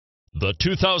The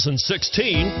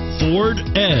 2016 Ford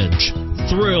Edge.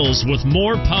 Thrills with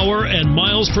more power and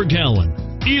miles per gallon.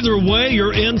 Either way,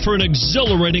 you're in for an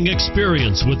exhilarating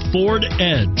experience with Ford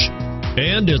Edge.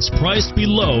 And it's priced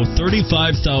below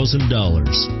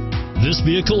 $35,000. This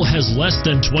vehicle has less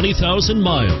than 20,000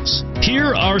 miles.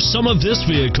 Here are some of this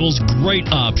vehicle's great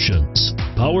options: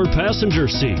 power passenger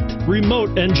seat,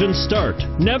 remote engine start,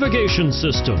 navigation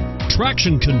system,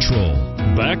 traction control,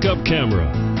 backup camera,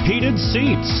 heated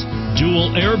seats, dual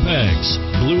airbags,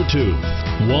 Bluetooth,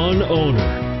 one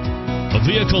owner. A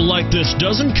vehicle like this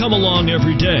doesn't come along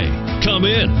every day. Come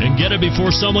in and get it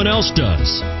before someone else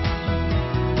does.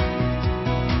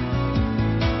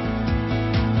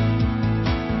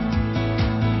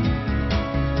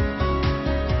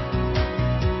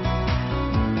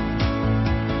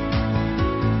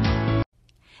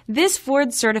 This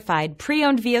Ford-certified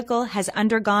pre-owned vehicle has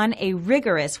undergone a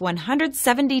rigorous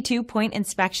 172-point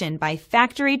inspection by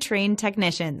factory-trained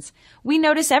technicians. We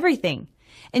notice everything.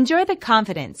 Enjoy the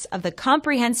confidence of the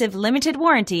comprehensive limited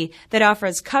warranty that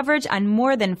offers coverage on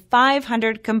more than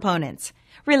 500 components.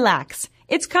 Relax,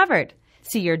 it's covered.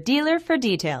 See your dealer for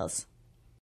details.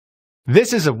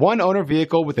 This is a one-owner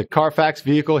vehicle with a Carfax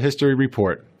Vehicle History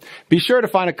Report. Be sure to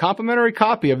find a complimentary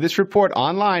copy of this report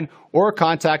online or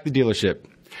contact the dealership.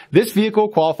 This vehicle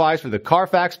qualifies for the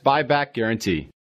Carfax Buyback Guarantee.